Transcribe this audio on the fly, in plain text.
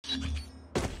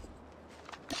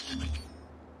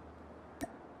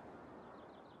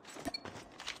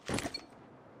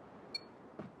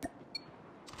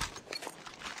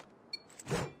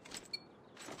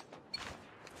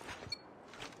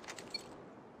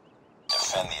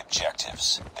Defend the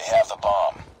objectives. They have the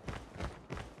bomb.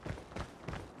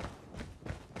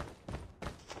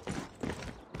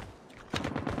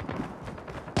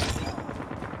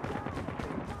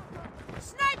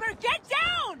 Sniper, get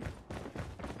down!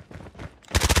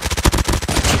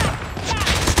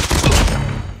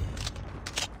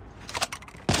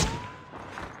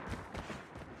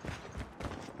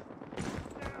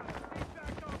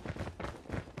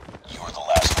 You are the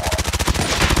last one.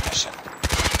 Mission.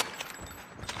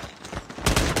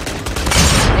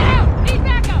 Down! Need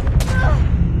backup!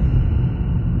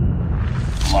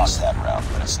 Lost that round,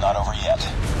 but it's not over yet.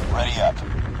 Ready up.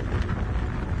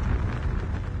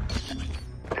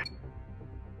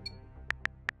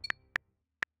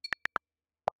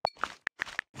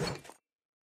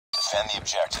 Defend the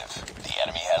objective. The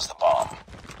enemy has the bomb.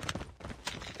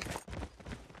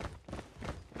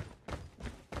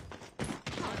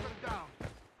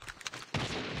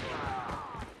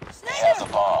 They have the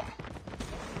bomb.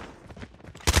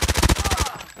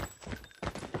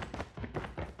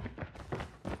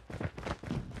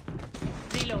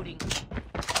 Reloading.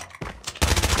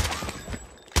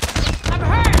 I'm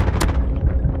hurt!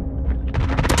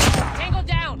 Tango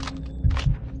down!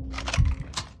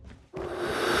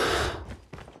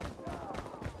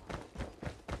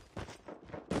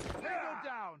 Tango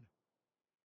down.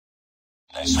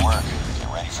 Nice work. Get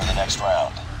ready for the next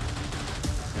round.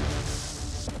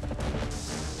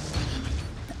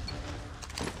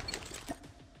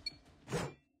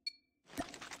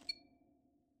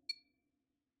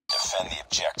 Defend the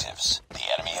objectives. The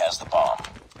enemy has the bomb.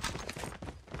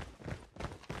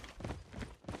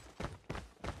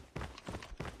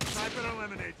 Sniper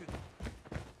eliminated.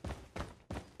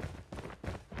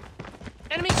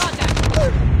 Enemy contact!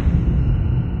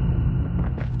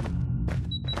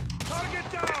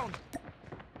 Target down.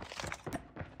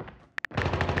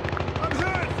 I'm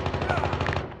hit.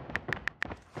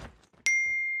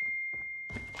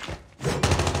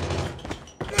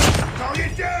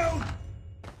 Target down.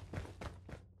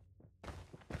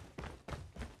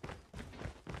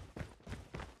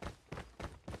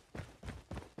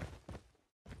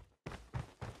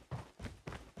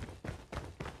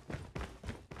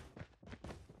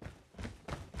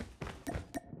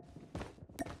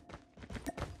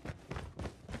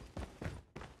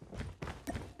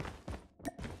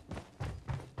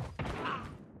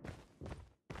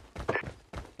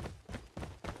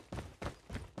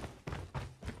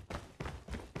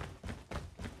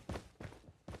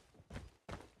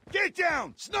 Get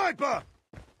down! Sniper!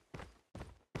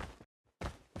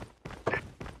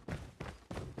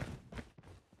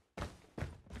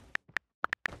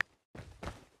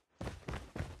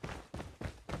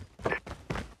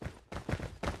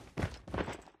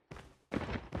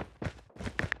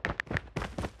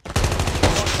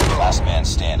 Last man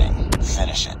standing.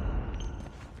 Finish it.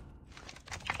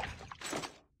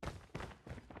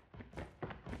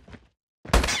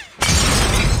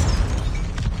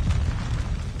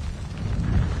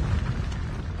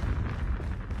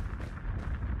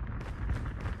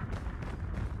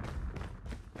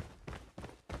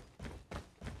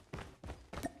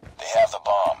 They have the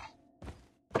bomb.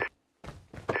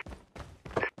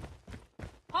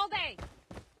 Hold A!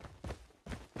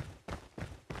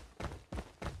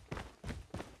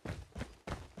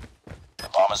 The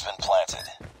bomb has been planted.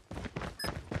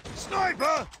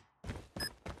 Sniper!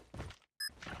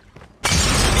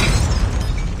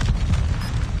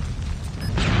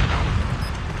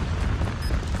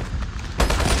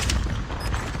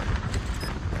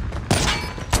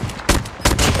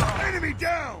 Enemy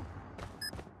down!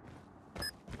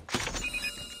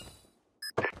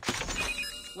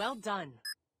 Well done.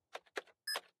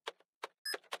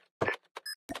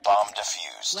 Bomb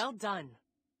defused. Well done.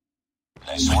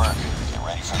 Nice work. Get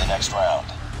ready for the next round.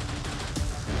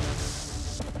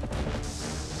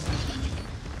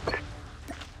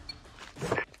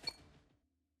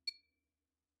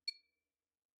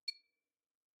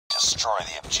 Destroy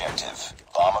the objective.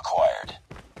 Bomb acquired.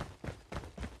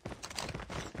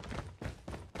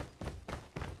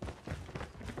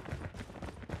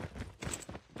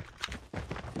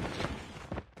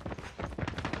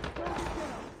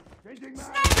 Changing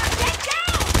mag! Get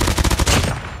down!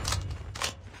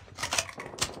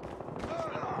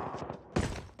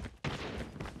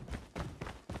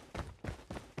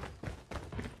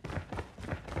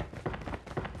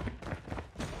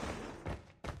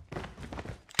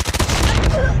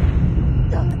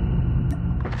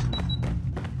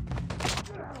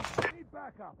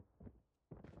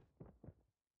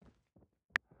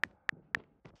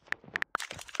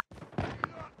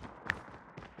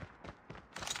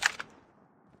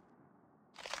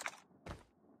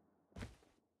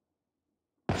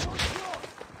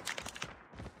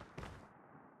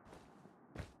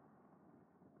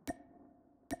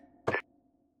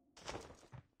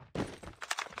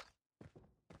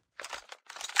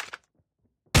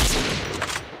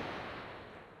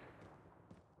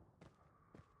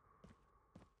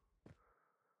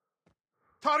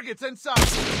 Target's inside.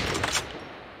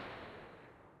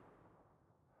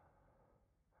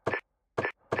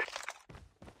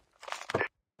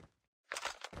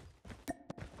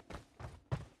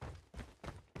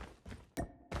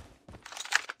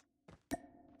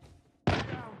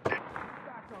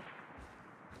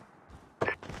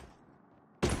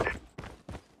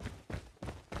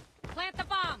 Plant the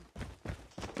bomb!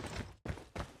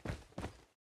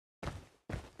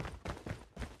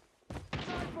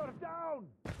 Sniper down!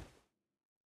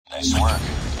 Nice work.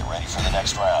 Get ready for the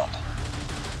next round.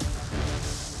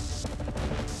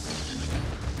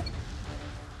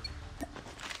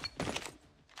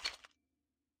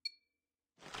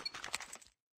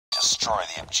 Destroy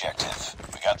the objective.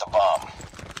 We got the bomb.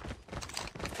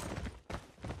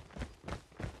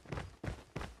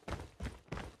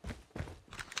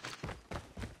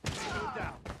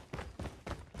 Down!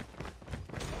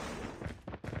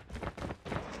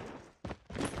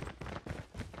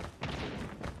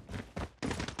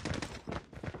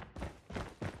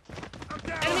 I'm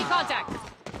down! Enemy contact!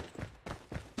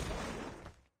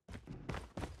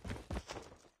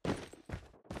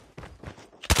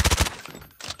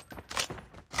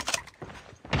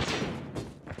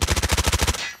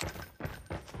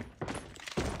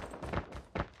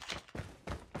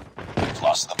 We've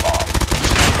lost the bomb.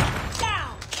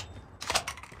 Down!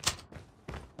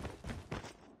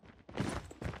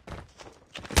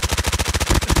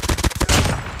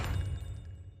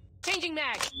 Changing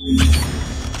mag!